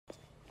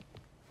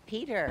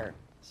Peter.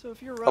 So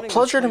if you're A running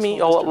pleasure to this place meet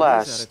you while all at Mr. Ray's out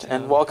last, of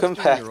town, and welcome who's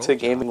doing back your to old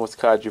Gaming job? with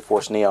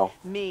KaijuForceNeo.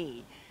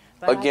 Me.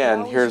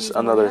 Again, here's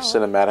another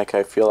cinematic.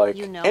 I feel like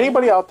You know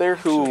anybody him? out there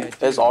who Actually,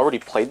 I has do. already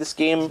played this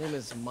game His name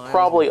is Miles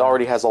probably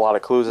already Morales. has a lot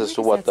of clues as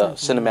to what the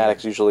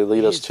cinematics usually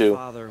lead us His to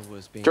father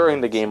was being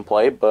during the arrested.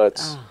 gameplay,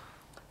 but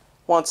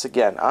once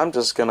again, I'm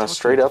just gonna Talking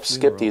straight at up the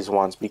skip funeral. these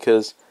ones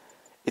because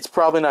it's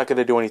probably not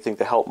gonna do anything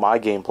to help my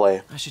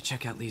gameplay. I should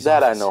check out Lee's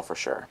That I office. know for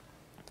sure.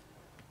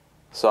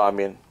 So, I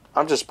mean,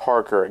 I'm just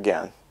Parker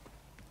again,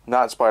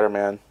 not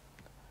Spider-Man.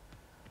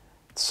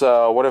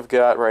 So, what I've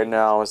got right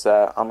now is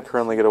that I'm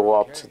currently going to go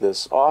up to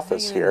this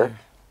office here,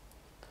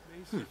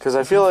 because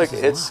I feel like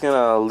it's going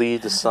to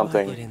lead to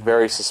something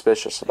very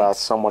suspicious about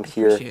someone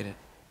here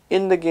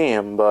in the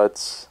game,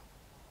 but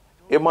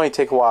it might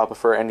take a while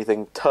before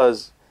anything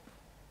does,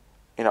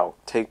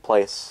 take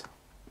place.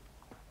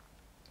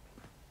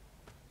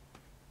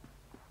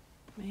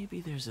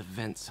 Maybe there's a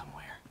vent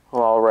somewhere.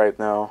 Well, alright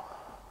now.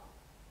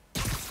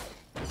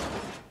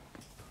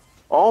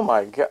 Oh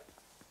my god.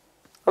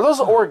 Are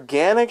those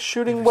organic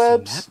shooting Never seen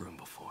webs? that room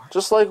before.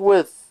 Just like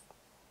with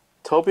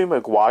Tobey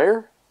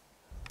Maguire?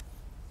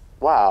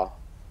 Wow.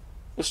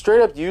 You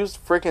straight up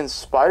used freaking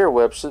spider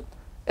webs,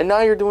 and now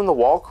you're doing the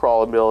wall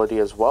crawl ability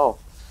as well.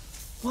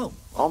 Whoa.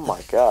 Oh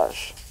my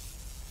gosh.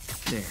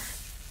 There.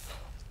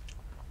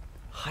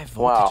 High voltage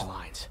Wow.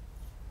 lines.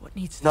 What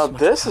needs this Now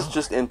much this power? is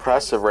just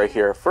impressive right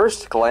here.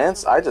 First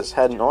glance, I just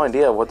had no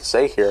idea what to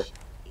say here.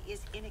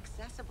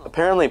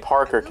 Apparently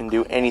Parker can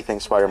do anything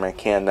Spider-Man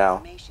can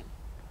now.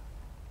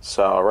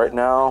 So right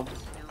now,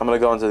 I'm going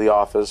to go into the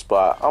office,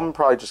 but I'm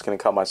probably just going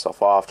to cut myself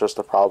off just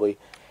to probably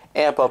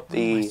amp up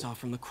the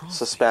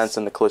suspense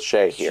and the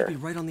cliche It should here. be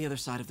right on the other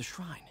side of the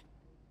shrine.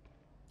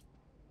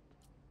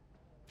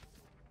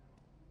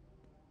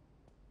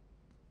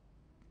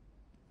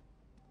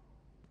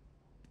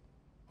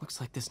 Looks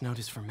like this note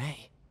is for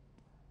May.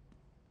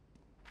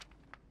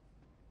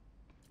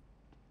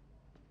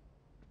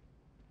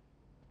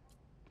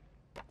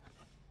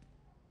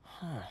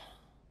 Huh.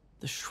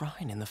 The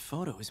shrine in the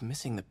photo is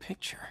missing the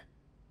picture.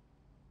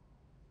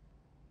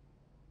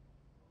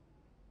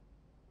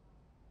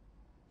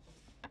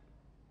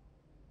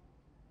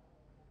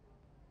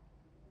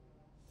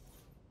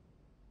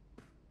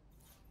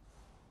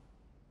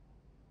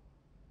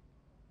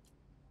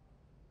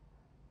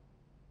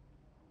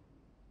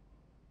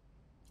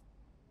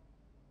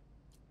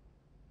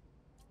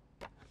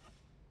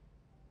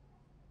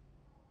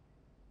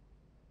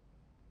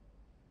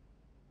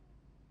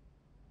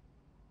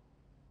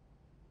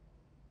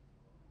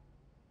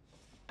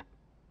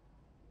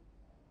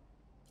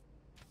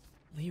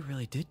 Lee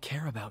really did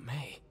care about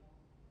May.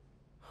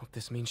 Hope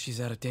this means she's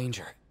out of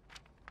danger.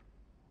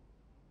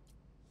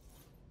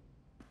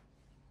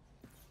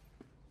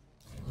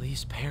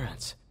 Lee's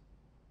parents.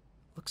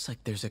 Looks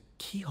like there's a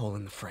keyhole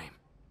in the frame.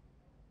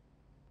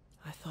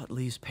 I thought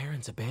Lee's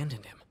parents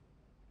abandoned him.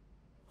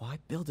 Why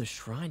build a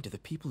shrine to the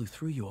people who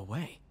threw you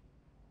away?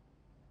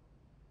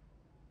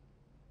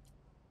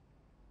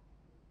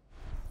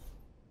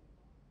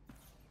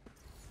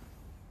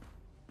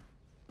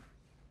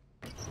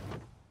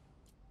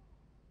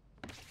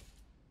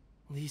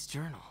 Lee's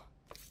journal.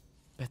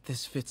 Bet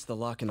this fits the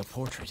lock in the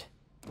portrait.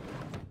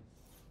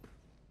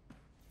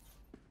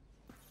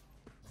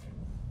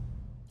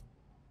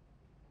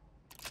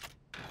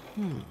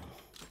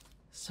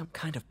 Some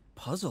kind of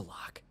puzzle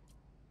lock.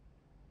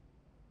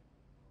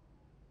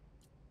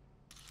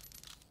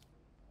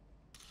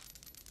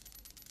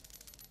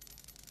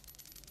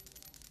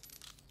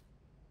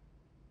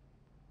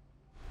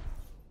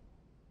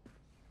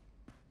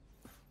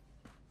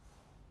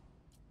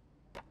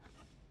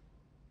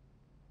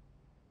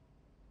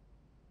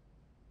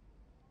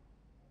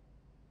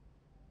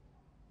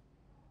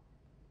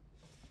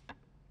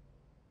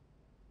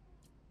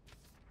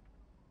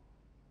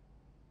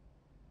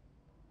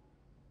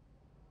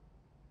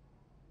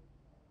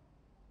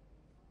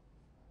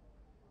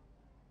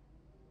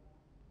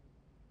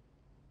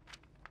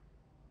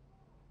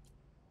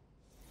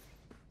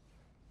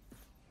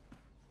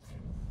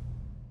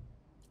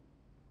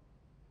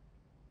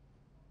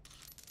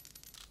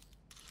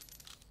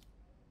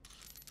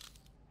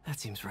 That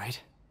seems right.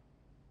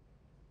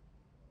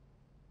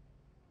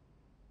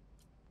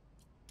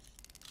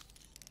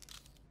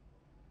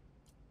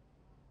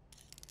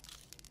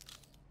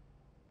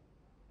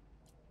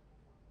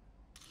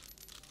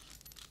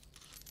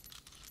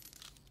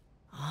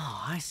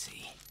 Oh, I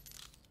see.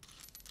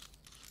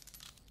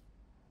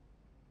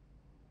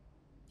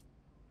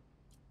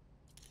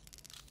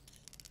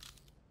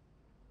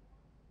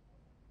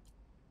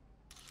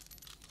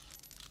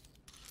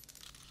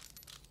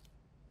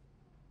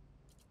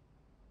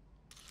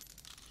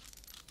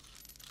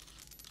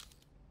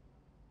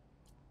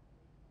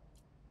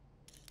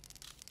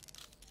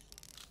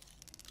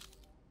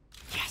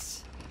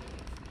 Yes.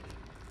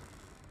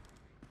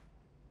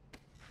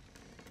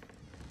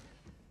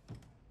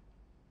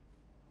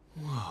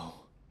 Whoa.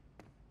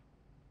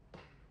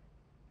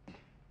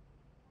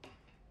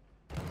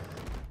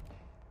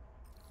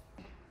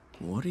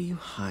 What are you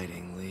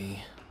hiding,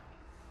 Lee?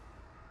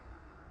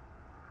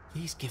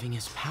 Lee's giving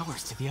his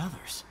powers to the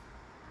others.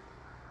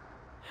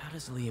 How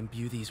does Lee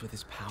imbue these with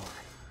his power?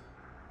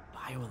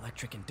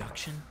 Bioelectric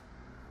induction?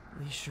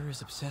 Lee sure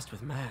is obsessed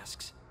with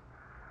masks.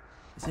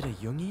 Is it a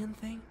Jungian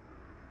thing?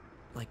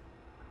 Like,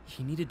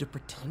 he needed to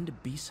pretend to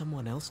be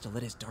someone else to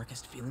let his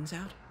darkest feelings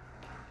out?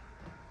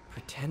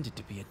 Pretended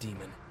to be a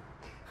demon,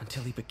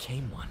 until he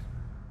became one.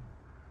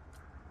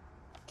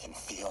 Can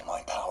feel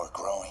my power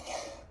growing,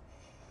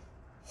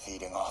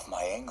 feeding off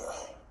my anger.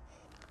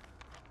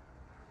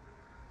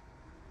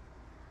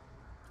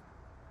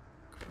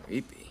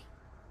 Creepy.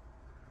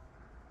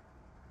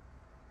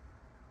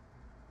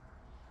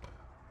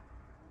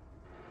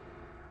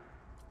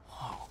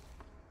 Whoa.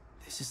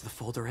 This is the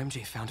folder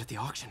MJ found at the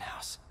auction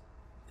house.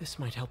 This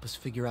might help us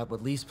figure out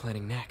what Lee's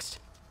planning next.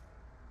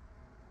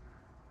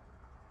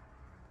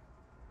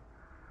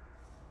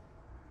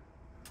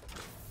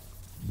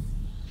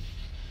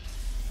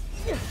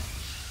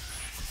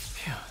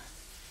 Phew.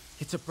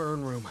 It's a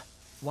burn room,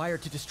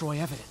 wired to destroy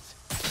evidence.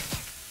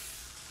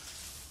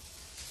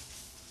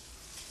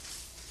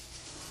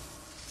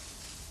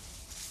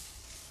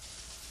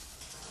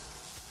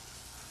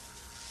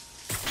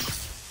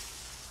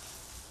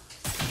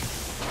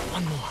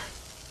 One more.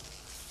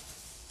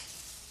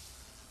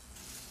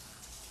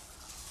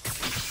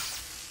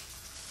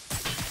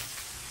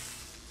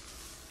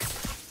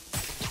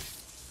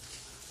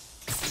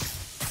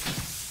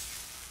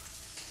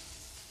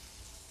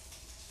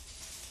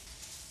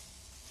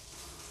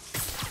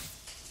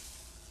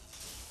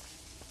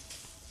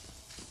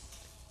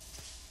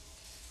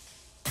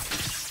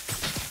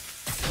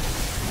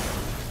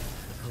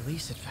 The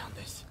police had found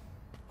this.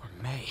 Or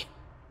may.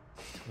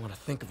 I want to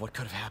think of what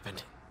could have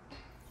happened.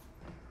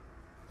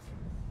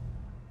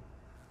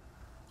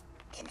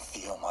 Can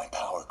feel my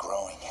power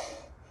growing,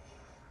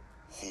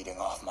 feeding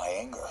off my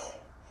anger.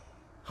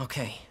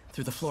 Okay,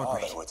 through the floor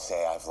Father grate. would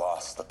say I've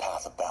lost the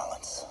path of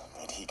balance,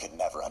 but he could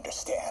never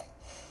understand.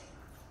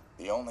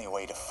 The only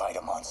way to fight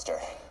a monster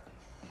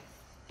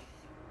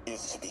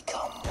is to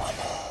become one.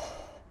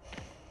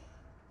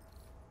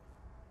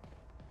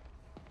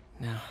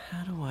 Now,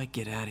 how do I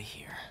get out of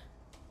here?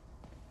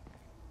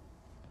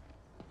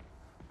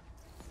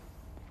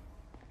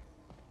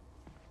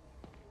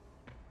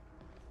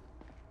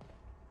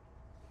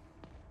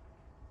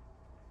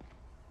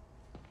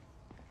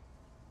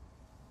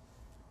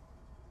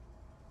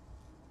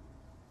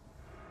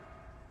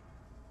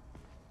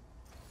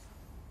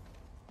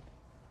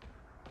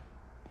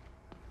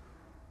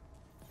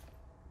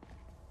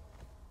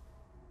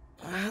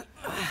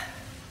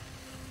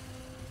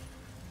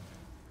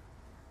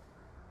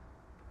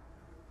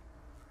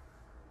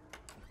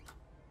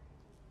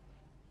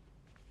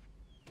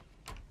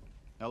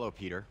 Hello,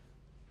 Peter.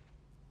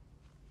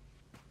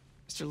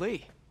 Mr.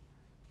 Lee.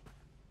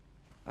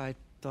 I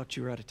thought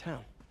you were out of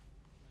town.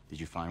 Did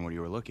you find what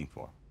you were looking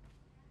for?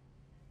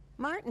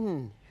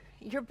 Martin,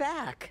 you're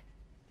back.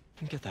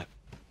 Get that.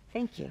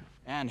 Thank you.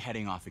 And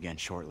heading off again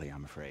shortly,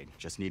 I'm afraid.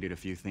 Just needed a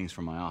few things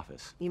from my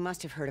office. You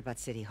must have heard about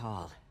City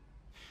Hall.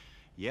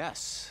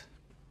 Yes.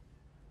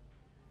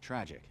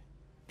 Tragic.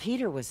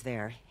 Peter was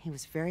there. He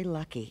was very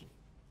lucky.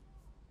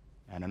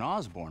 And an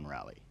Osborne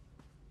rally.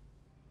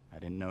 I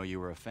didn't know you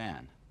were a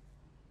fan.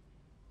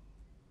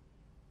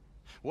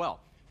 Well,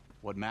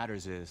 what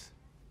matters is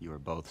you are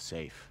both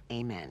safe.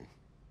 Amen.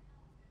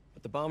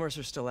 But the bombers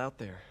are still out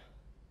there.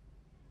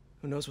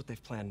 Who knows what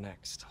they've planned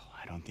next?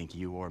 I don't think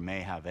you or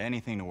May have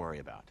anything to worry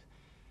about.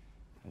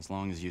 As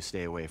long as you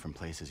stay away from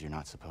places you're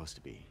not supposed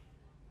to be.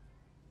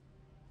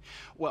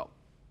 Well,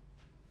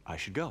 I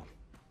should go.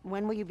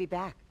 When will you be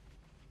back?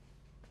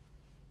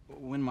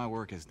 When my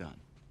work is done.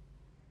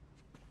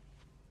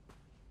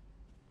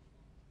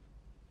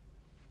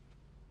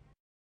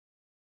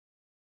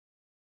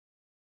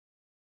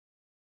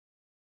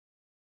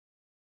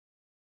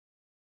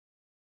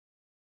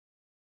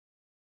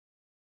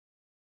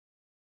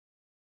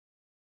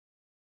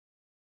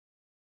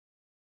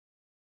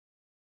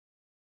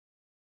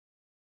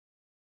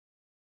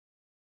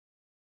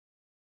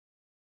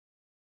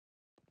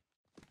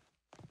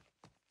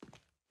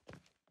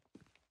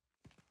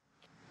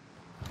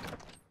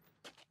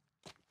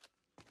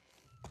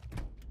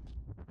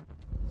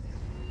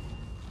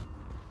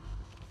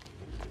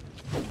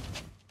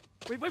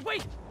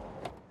 Wait!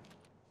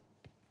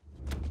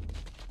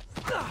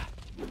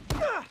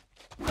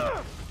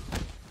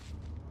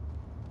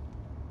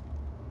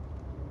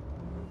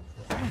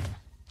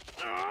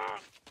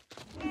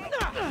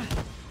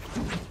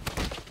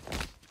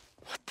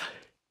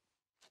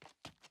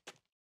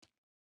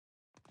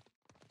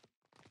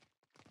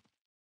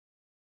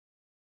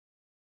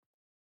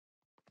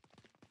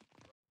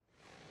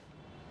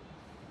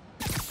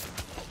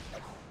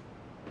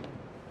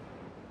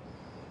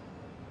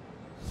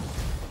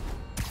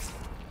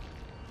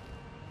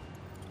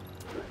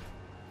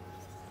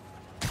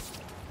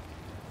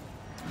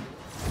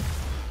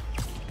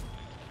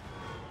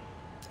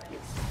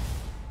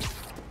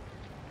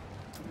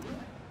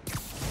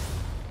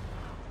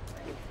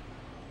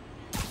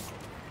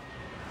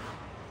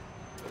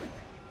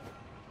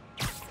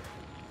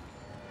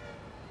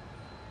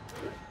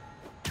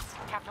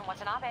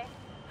 Watanabe.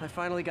 I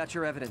finally got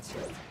your evidence.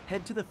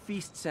 Head to the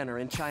Feast Center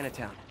in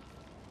Chinatown.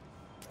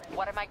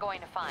 What am I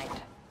going to find?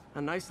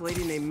 A nice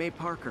lady named May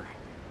Parker.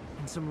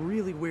 And some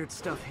really weird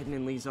stuff hidden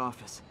in Lee's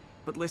office.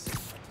 But listen,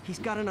 he's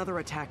got another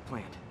attack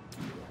planned.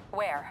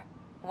 Where?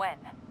 When?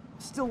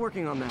 Still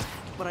working on that,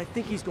 but I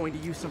think he's going to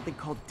use something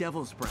called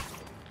Devil's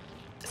Breath.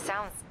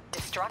 Sounds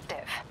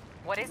destructive.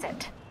 What is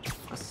it?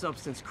 A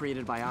substance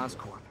created by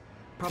Oscorp.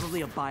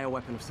 Probably a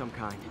bioweapon of some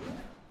kind.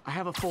 I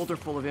have a folder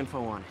full of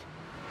info on it.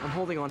 I'm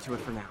holding on to it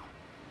for now.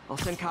 I'll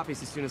send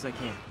copies as soon as I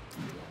can.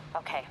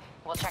 Okay,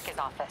 we'll check his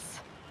office.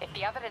 If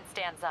the evidence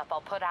stands up,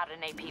 I'll put out an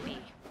APB.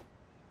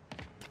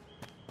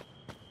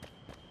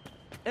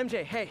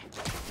 MJ, hey.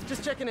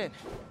 Just checking in.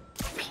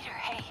 Peter,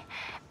 hey.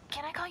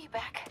 Can I call you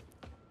back?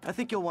 I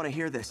think you'll want to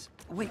hear this.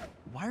 Wait,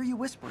 why are you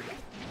whispering?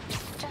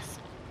 Just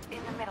in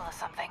the middle of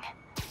something.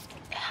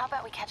 How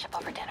about we catch up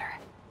over dinner?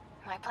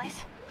 My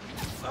place?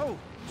 Oh,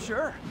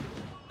 sure.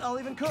 I'll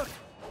even cook.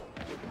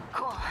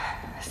 Cool.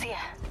 See ya.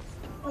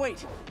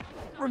 Wait,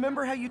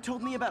 remember how you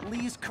told me about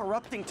Lee's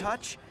corrupting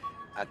touch?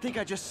 I think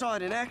I just saw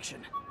it in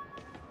action.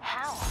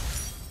 How?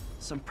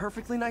 Some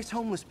perfectly nice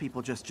homeless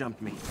people just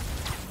jumped me.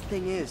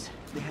 Thing is,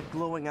 they had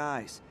glowing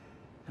eyes.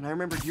 And I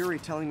remember Yuri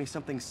telling me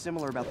something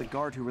similar about the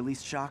guard who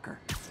released Shocker.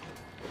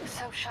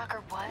 So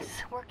Shocker was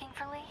working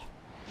for Lee?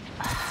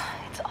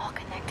 It's all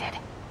connected.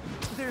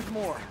 There's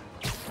more,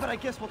 but I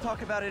guess we'll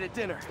talk about it at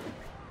dinner.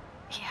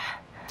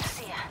 Yeah,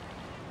 see ya.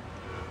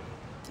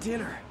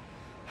 Dinner?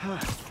 Huh.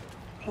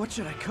 What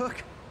should I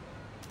cook?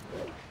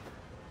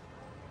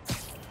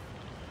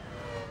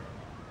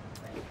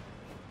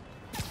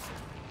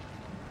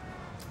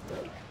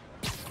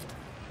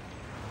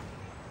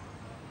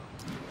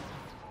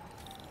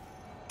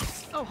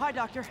 Oh, hi,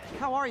 Doctor.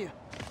 How are you?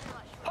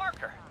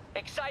 Parker,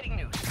 exciting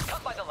news.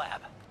 Come by the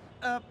lab.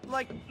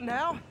 Like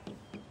now?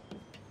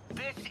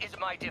 This is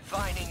my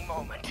defining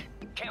moment.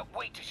 Can't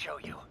wait to show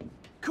you.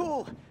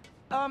 Cool.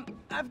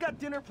 I've got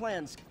dinner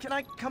plans. Can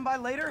I come by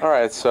later?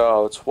 Alright,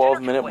 so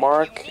 12-minute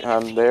mark.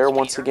 I'm there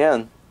once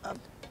again.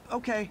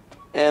 Okay.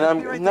 And I'll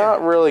be right I'm not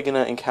there. really going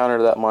to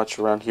encounter that much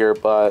around here,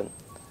 but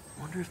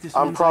Wonder if this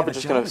I'm means I probably have a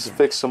just going job to again.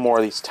 fix some more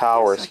of these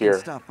towers I can here.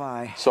 stop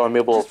by. So I'm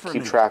able Just for to a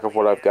keep minute. track of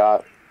what I've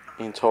got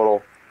in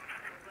total.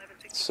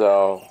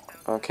 So,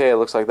 okay, it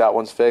looks like that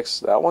one's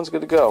fixed. That one's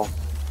good to go.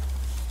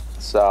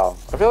 So,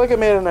 I feel like I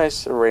made a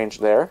nice range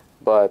there,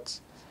 but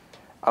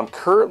I'm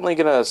currently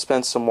going to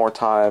spend some more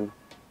time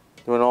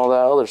doing all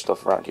that other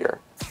stuff around here.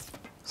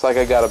 It's like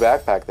I got a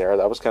backpack there.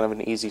 That was kind of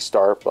an easy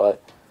start,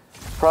 but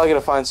probably going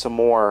to find some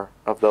more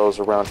of those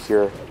around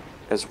here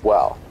as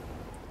well.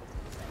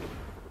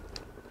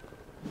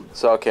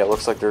 So, okay, it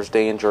looks like there's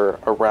danger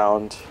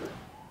around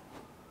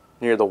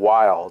near the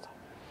wild.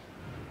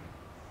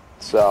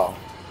 So,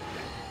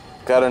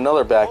 got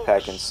another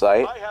backpack in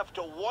sight. I have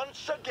to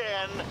once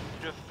again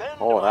defend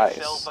Oh, nice.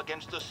 myself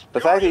against The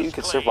fact that you spurious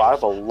can claims survive a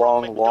from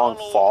long McDonald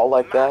fall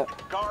like that.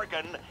 Mac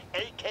Gargan,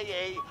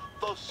 aka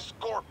the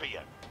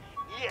Scorpion.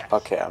 Yes,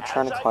 Okay, I'm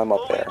trying to as I climb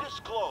up fully there.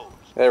 disclosed,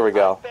 There we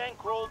go. I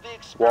bankrolled the Wall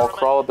experiment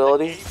crawl that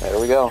ability. gave There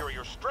we go.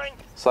 superior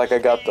strength, It's like I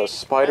got the speed,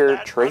 spider and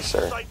that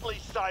tracer. unsightly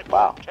cyborg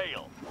Wow.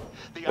 tail.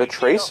 The The idea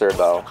tracer, was to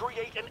though.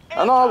 create an I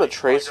don't know how the anti-Spider-Man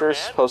tracer's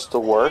supposed to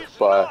who work, is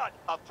but not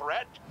a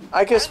threat,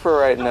 I guess for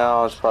right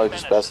now, it's probably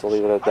just best to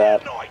leave it at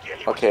that.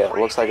 Okay, it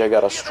looks like I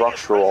got a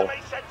structural,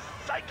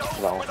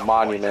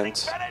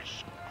 monument.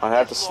 I'll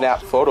have to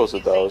snap photos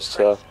of those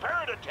to,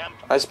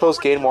 I suppose,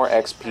 gain more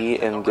XP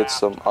and get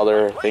some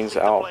other things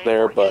out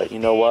there, but you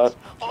know what?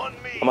 I'm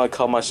gonna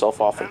cut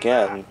myself off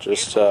again,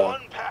 just to,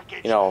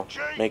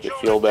 make it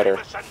feel better.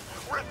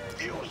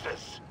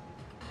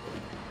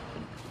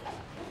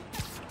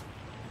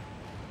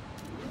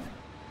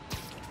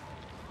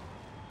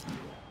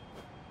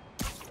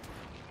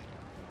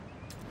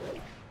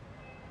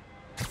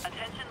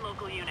 Attention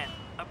local units.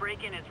 A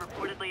break-in is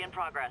reportedly in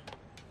progress.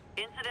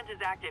 Incident is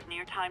active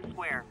near Times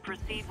Square.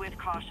 Proceed with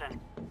caution.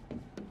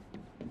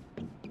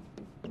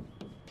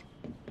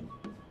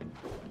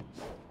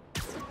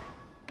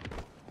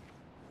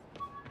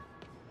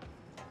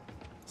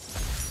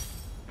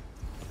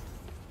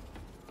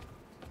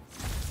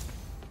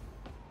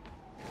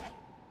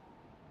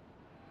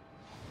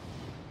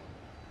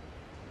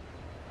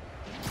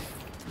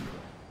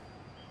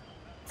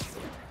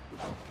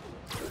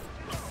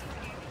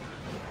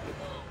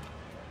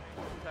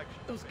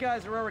 Those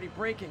guys are already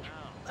breaking.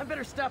 I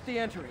better stop the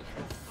entering.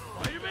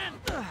 Are you in?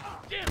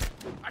 Damn!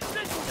 I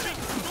said you would make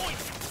some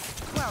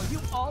noise! Wow, you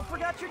all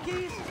forgot your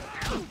keys?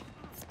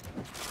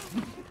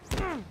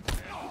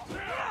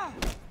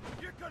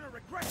 You're gonna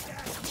regret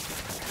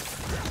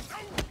that!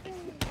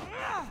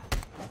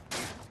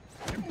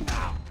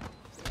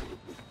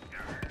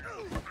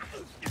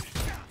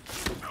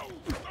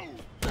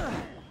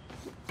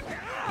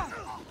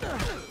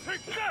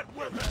 Take that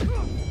with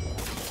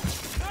it!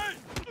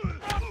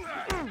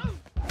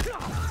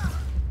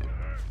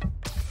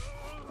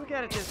 Look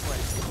at it this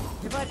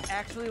way. If I'd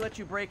actually let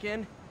you break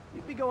in,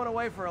 you'd be going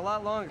away for a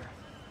lot longer.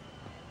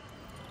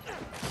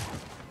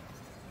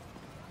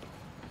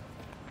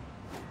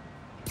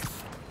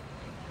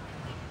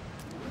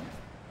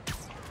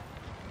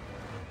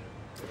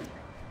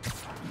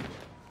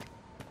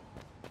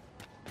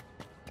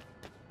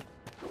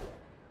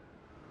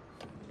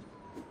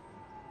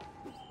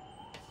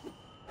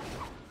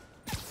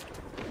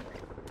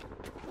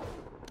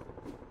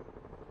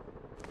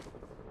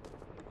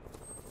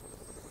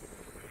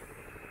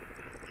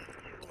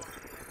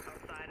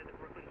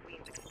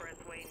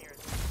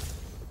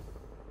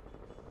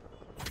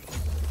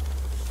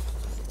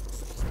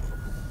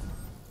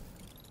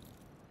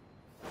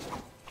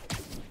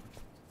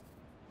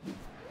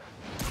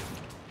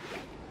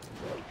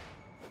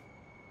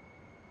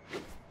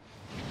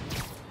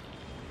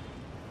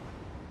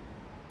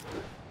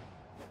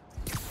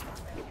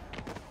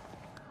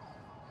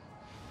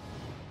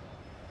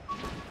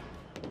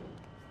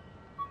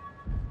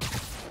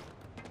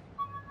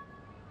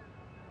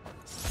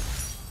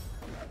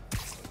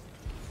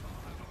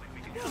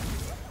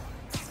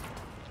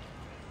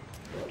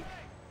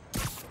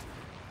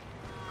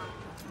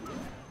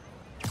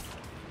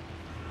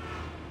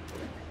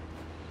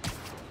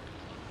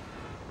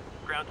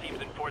 Ground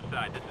team's in port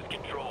side. This is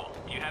Control.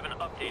 Do you have an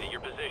update at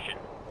your position?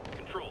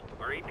 Control,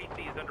 our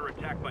APC is under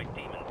attack by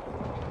demons.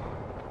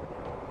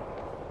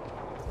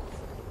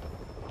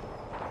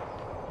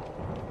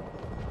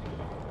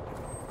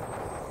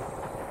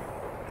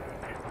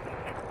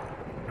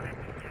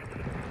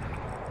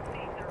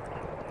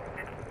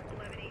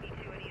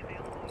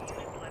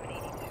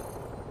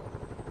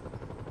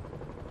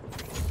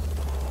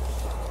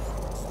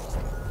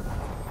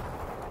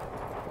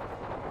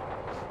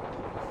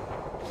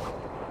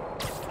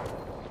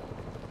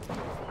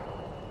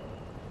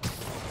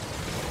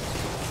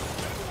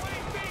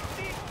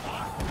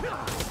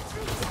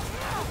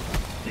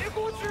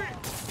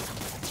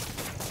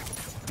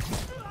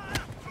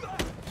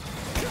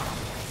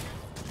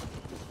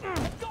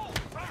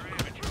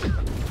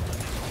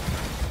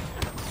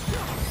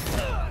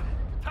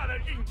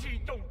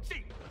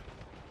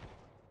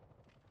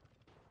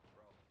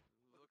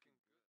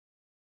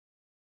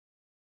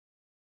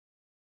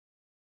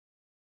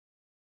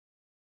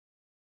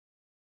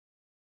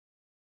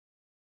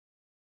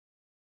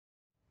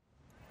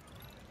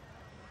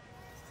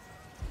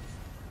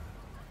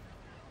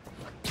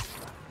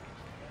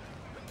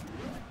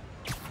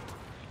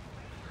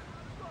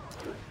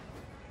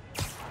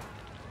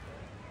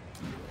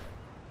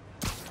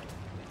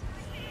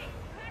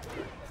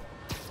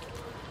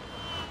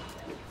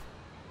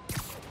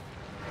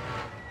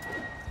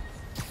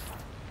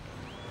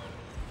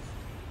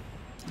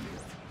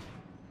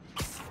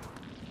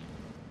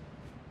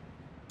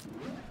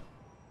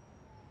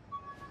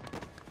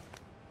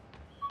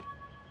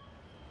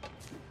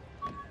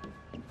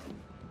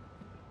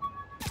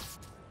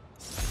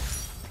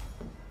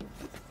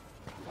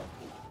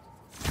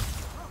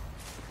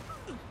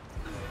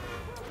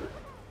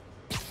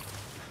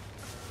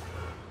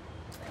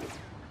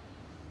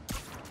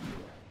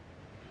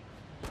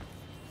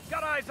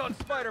 Got eyes on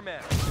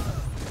Spider-Man!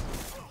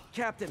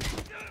 Captain,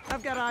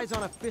 I've got eyes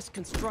on a Fisk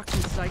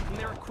construction site and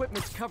their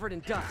equipment's covered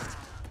in dust.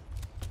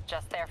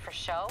 Just there for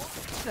show?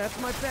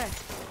 That's my bet.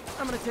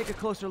 I'm gonna take a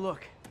closer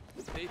look.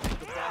 They think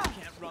the boss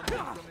can't run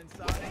things from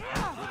inside?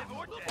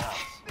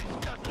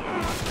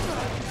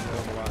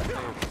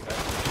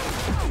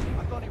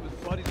 I thought he was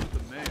buddies with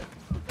the mayor.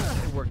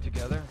 They work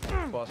together.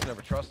 The boss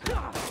never trusted him.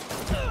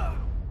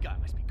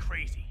 God must be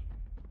crazy.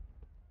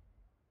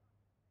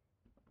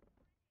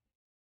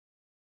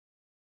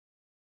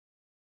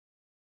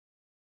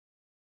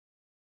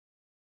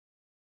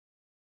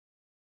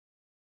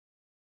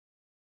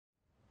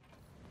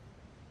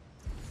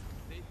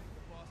 They think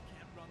the boss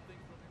can't run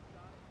things from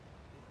inside?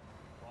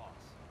 Boss.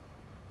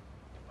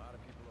 A lot of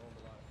people owe him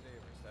a lot of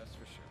favors, that's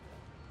for sure.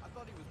 I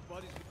thought he was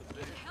buddies with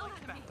the mayor.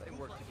 They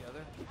work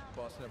together. The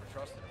boss never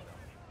trusted him, though.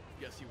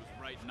 Guess he was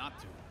right not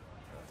to.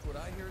 If what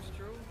I hear is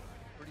true,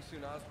 pretty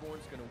soon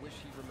Osborn's gonna wish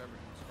he remembered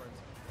he was friends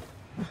with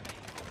him.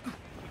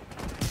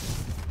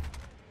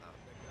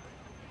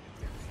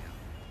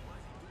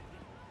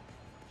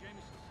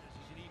 Jameson says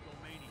he's an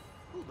egomaniac.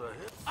 Who the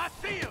hell? I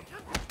see him!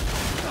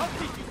 I'll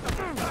teach you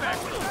something. Back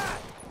with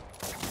him.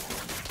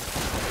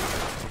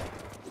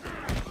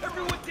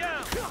 Everyone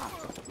down!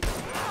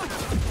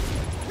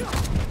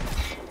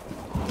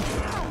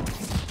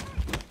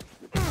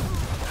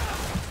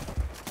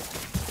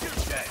 You're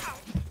dead.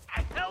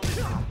 The hell is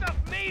this stuff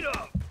made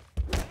of?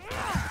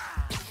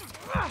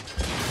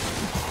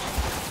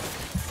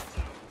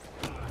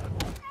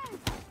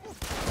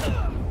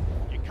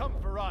 You come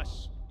for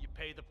us, you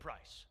pay the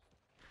price.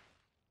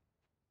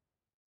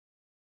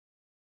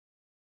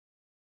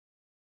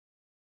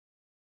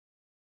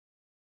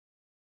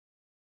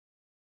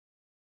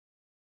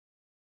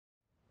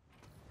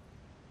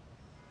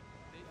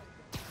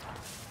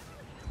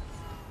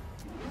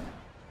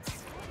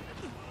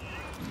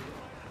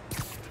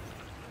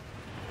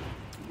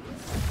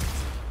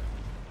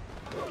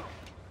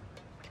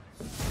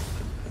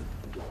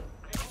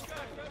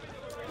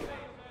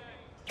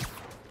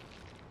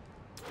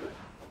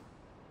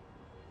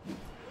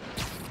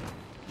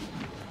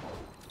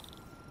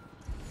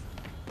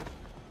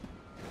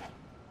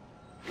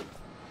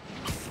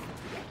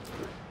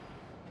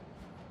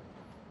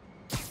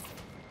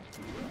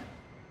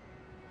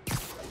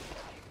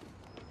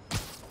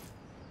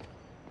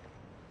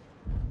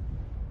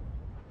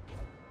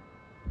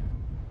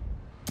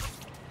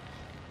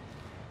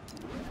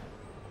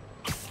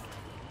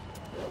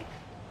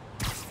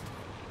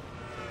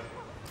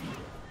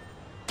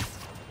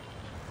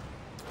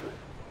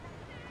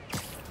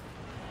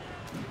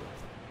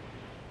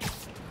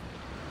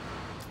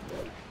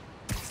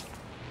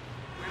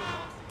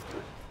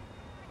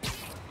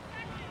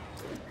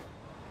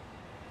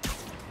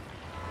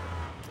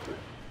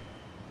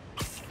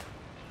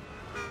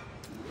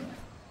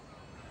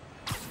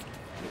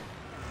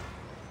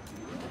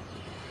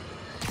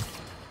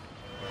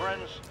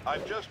 Friends,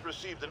 I've just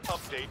received an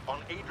update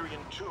on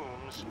Adrian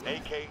Toombs,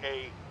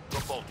 aka the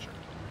Vulture.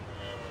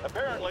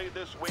 Apparently,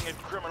 this winged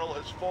criminal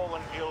has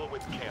fallen ill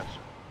with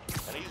cancer,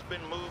 and he's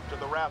been moved to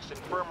the RAF's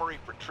infirmary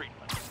for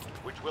treatment,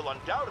 which will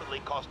undoubtedly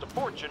cost a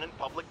fortune in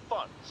public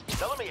funds.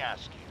 Now let me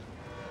ask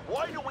you,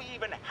 Why do we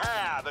even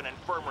have an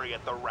infirmary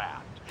at the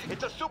Raft?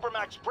 It's a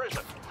supermax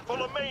prison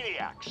full of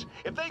maniacs.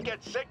 If they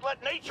get sick,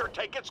 let nature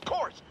take its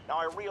course. Now,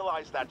 I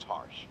realize that's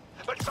harsh,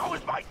 but so is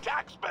my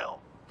tax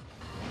bill.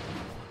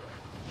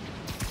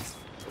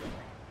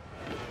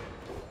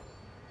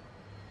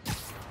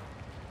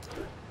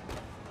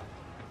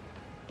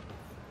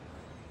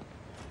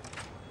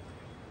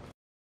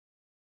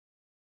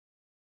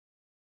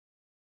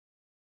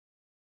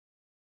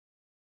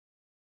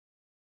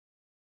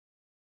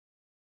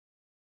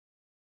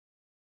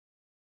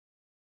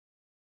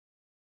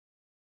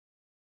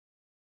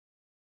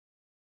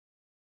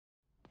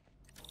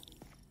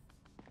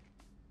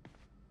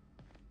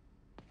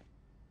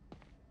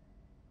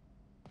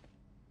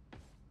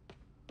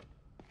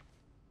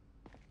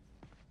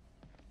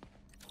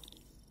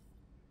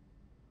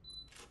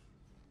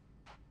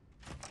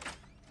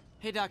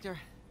 Hey, Doctor.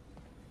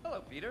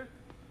 Hello, Peter.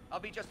 I'll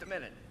be just a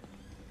minute.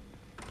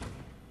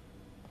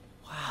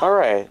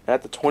 Alright,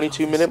 at the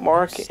 22-minute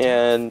mark,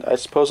 and I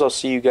suppose I'll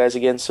see you guys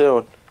again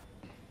soon.